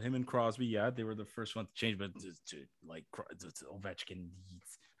 Well, him and Crosby, they were the first one to change, but like Ovechkin,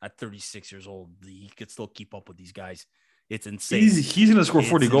 at 36 years old, he could still keep up with these guys. It's insane. He's going to score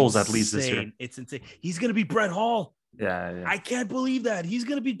 40 goals at least this year. It's insane. He's going to beat Brett Hall. Yeah. I can't believe that. He's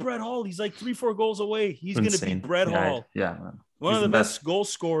going to beat Brett Hall. He's like 3-4 goals away. He's going to beat Brett Hall. Yeah, man. One of the best goal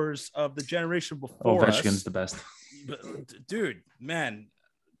scorers of the generation before Ovechkin's the best. But, dude, man.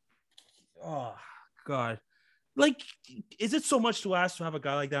 Oh, God. Like, is it so much to ask to have a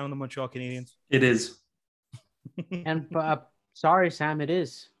guy like that on the Montreal Canadiens? It is. And sorry, Sam, it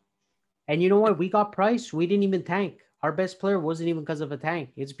is. And you know what? We got Price. We didn't even tank. Our best player wasn't even because of a tank.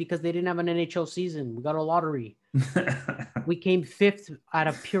 It's because they didn't have an NHL season. We got a lottery. We came 5th out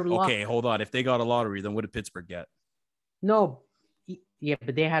of pure luck. Okay, hold on. If they got a lottery, then what did Pittsburgh get? No. Yeah,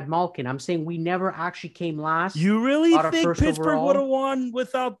 but they had Malkin. I'm saying we never actually came last. You really think Pittsburgh would have won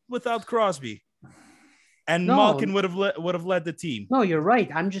without Crosby? And Malkin would have led the team. No, you're right.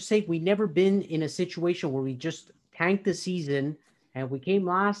 I'm just saying we never been in a situation where we just tanked the season and we came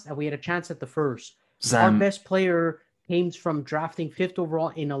last and we had a chance at the first. Our best player came from drafting 5th overall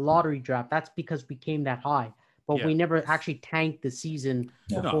in a lottery draft. That's because we came that high. But we never actually tanked the season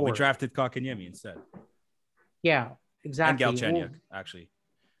before. No, we drafted Kotkaniemi instead. Yeah. Exactly. And Galchenyuk, actually.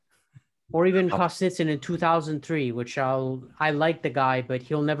 Or even Kostitsyn in 2003, which I like the guy, but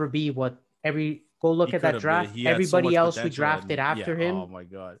he'll never be what go look at that draft. Everybody else we drafted after him. Oh my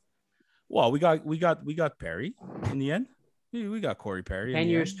God. Well, we got Perry in the end. We got Corey Perry. 10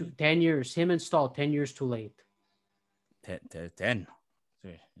 years. Him and Stahl, 10 years too late. 10.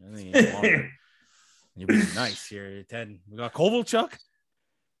 I think it's longer. You're being nice here, 10. We got Kovalchuk.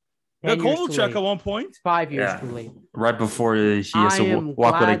 We got Kovalchuk at one point. 5 years too late. Right before he has to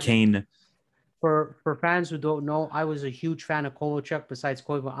walk with a cane. For fans who don't know, I was a huge fan of Kovalchuk besides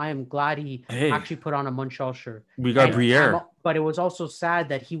Koivu. I am glad he actually put on a Montreal shirt. We got Briere. But it was also sad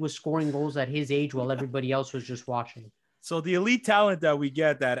that he was scoring goals at his age while everybody else was just watching. So the elite talent that we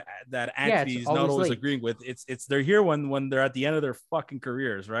get that Anthony is not always agreeing with, it's they're here when they're at the end of their fucking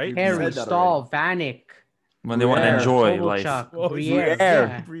careers, right? Harry, Stahl, Vanek. When they want to enjoy life.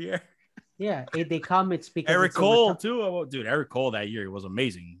 Briere. Yeah, they come. It's because Eric Cole too. Oh, dude, Eric Cole that year was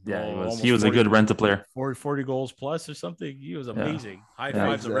amazing. Yeah, he was a good rental player. 40 goals plus or something. He was amazing. High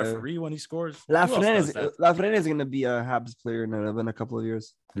fives the referee when he scores. Lafreniere is going to be a Habs player in a couple of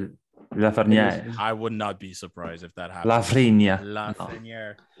years. Lafreniere. I would not be surprised if that happened.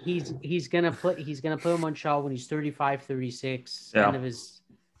 Lafreniere. He's gonna play Montreal when he's 35, 36. Yeah.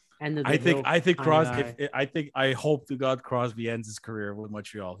 I hope to God Crosby ends his career with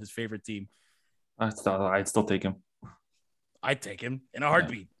Montreal, his favorite team. I'd still take him. I'd take him in a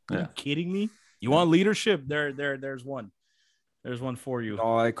heartbeat. Yeah. Are you kidding me? You want leadership? There's one. There's one for you.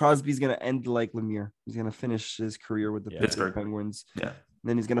 Oh, Crosby's gonna end like Lemieux. He's gonna finish his career with the Pittsburgh Penguins. Yeah. And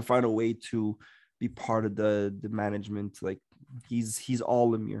then he's gonna find a way to be part of the management. Like he's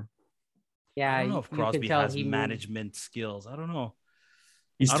all Lemieux. Yeah. I don't know if Crosby has management skills. I don't know.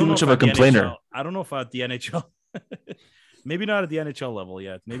 He's too much of a complainer. I don't know if at the NHL, maybe not at the NHL level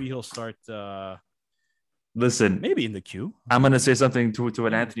yet. Maybe he'll start. Listen, maybe in the queue. I'm going to say something to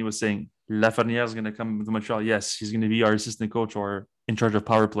what Anthony was saying. Lafreniere is going to come to Montreal. Yes, he's going to be our assistant coach or in charge of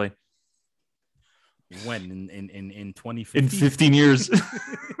power play. When in 2050? In 15 years.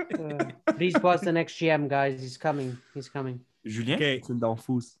 Please boss the next GM, guys. He's coming. Julien? Okay.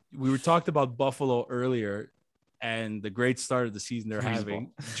 We were talked about Buffalo earlier. And the great start of the season they're having.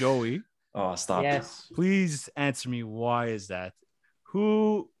 Joey. Oh, stop. Yes. Please answer me. Why is that?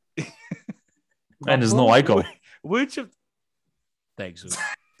 Who? And there's no Eichel. Which of? Thanks.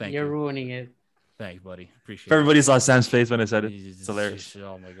 Thank you. You're ruining it. Thanks, buddy. Appreciate it. Everybody saw Sam's face when I said it. It's hilarious.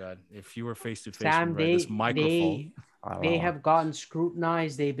 Oh, my God. If you were face-to-face Sam, with this microphone. They have gotten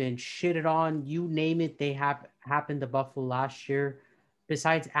scrutinized. They've been shitted on. You name it. They have happened to Buffalo last year.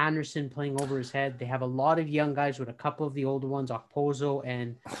 Besides Anderson playing over his head, they have a lot of young guys with a couple of the older ones, Okposo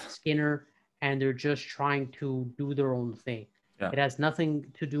and Skinner, and they're just trying to do their own thing. Yeah. It has nothing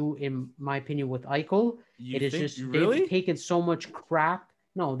to do, in my opinion, with Eichel. They've taken so much crap.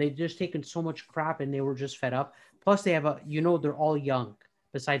 No, they've just taken so much crap, and they were just fed up. Plus, they have they're all young,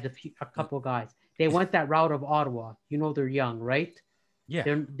 besides a couple of guys. They went that route of Ottawa. They're young, right? Yeah.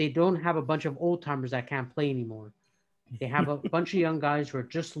 They don't have a bunch of old-timers that can't play anymore. They have a bunch of young guys who are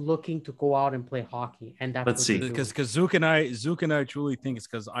just looking to go out and play hockey, and that's let's see. Because Zook and I truly think it's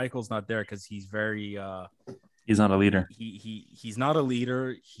because Eichel's not there because he's very. He's not a leader. He's not a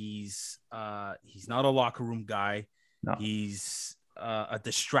leader. He's not a locker room guy. No. He's a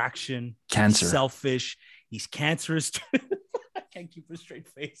distraction. Cancer. He's selfish. He's cancerous. I can't keep a straight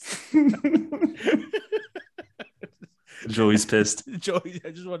face. Joey's pissed. I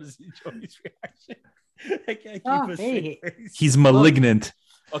just want to see Joey's reaction. I can't keep a straight face. He's malignant.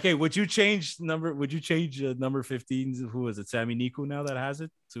 Okay, would you change number 15? Who is it? Sami Niku now that has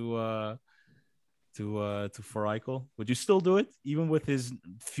it to for Eichel? Would you still do it even with his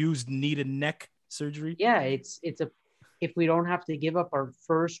fused knee and neck surgery? Yeah, it's if we don't have to give up our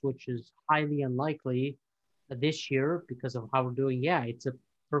first, which is highly unlikely this year because of how we're doing. Yeah, it's a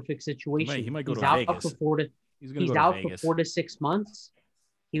perfect situation. He might go to Vegas. He's out for 4 to 6 months.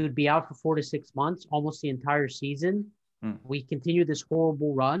 He would be out for 4 to 6 months, almost the entire season. We continue this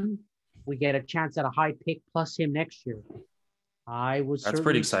horrible run. We get a chance at a high pick plus him next year. I would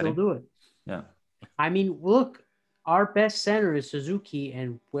certainly still do it. Yeah. I mean, look, our best center is Suzuki,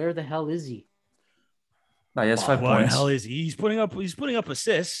 and where the hell is he? No, he has 5 points. What the hell is he? He's putting up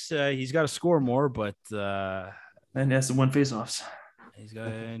assists. He's got to score more, but and he has to win faceoffs. He's got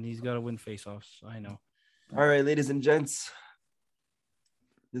to win faceoffs. I know. All right, ladies and gents.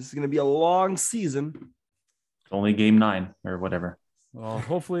 This is going to be a long season. Only game 9 or whatever. Well,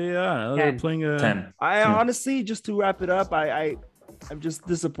 hopefully, they're playing 10. I honestly, just to wrap it up, I'm just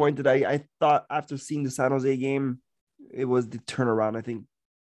disappointed. I thought after seeing the San Jose game, it was the turnaround. I think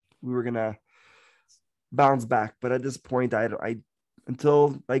we were going to bounce back. But at this point, I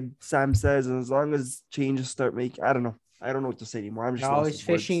until, like Sam says, and as long as changes start making, I don't know. I don't know what to say anymore. I'm just always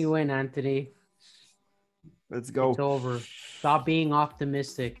fishing you in, Anthony. Let's go. It's over. Stop being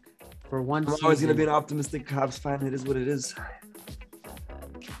optimistic for one season. I'm always going to be an optimistic Habs fan. It is what it is.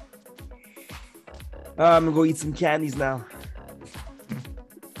 I'm going to go eat some candies now.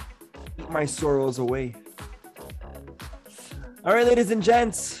 my sorrows away. All right, ladies and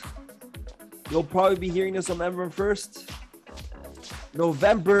gents, you'll probably be hearing this on November 1st.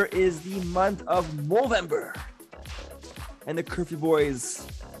 November is the month of Movember, and the Curfew Boys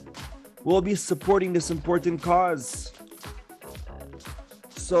will be supporting this important cause.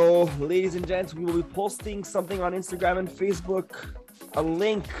 So, ladies and gents, we will be posting something on Instagram and Facebook, a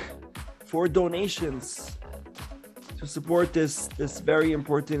link for donations to support this very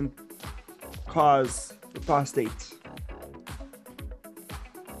important cause, the prostate.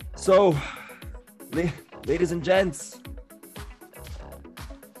 So, ladies and gents,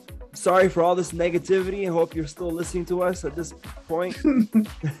 sorry for all this negativity. I hope you're still listening to us at this point.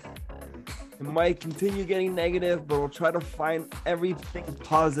 It might continue getting negative, but we'll try to find everything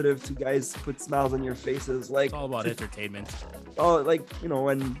positive to guys put smiles on your faces. Like, it's all about entertainment. Oh, like, you know,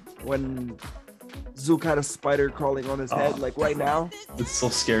 when Zook had a spider crawling on his head, like right now. It's so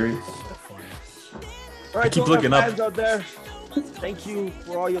scary. All right, I keep looking up. Out there, thank you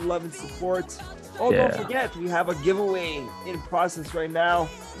for all your love and support. Oh, Don't forget, we have a giveaway in process right now.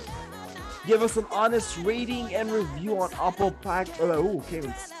 Give us an honest rating and review on Apple on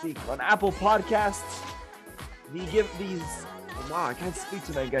Apple Podcasts. We give these. Wow, I can't speak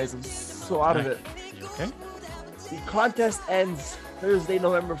tonight, guys. I'm so out of it. Okay. The contest ends Thursday,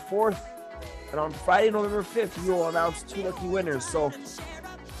 November 4th, and on Friday, November 5th, we will announce 2 lucky winners. So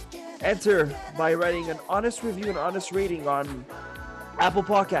enter by writing an honest review and honest rating on Apple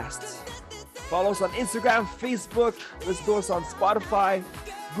Podcasts. Follow us on Instagram, Facebook. Listen to us on Spotify,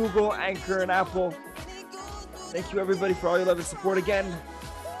 Google, Anchor, and Apple. Thank you, everybody, for all your love and support again.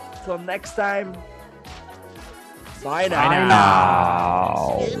 Till next time, bye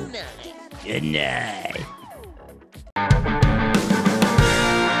now. Good night.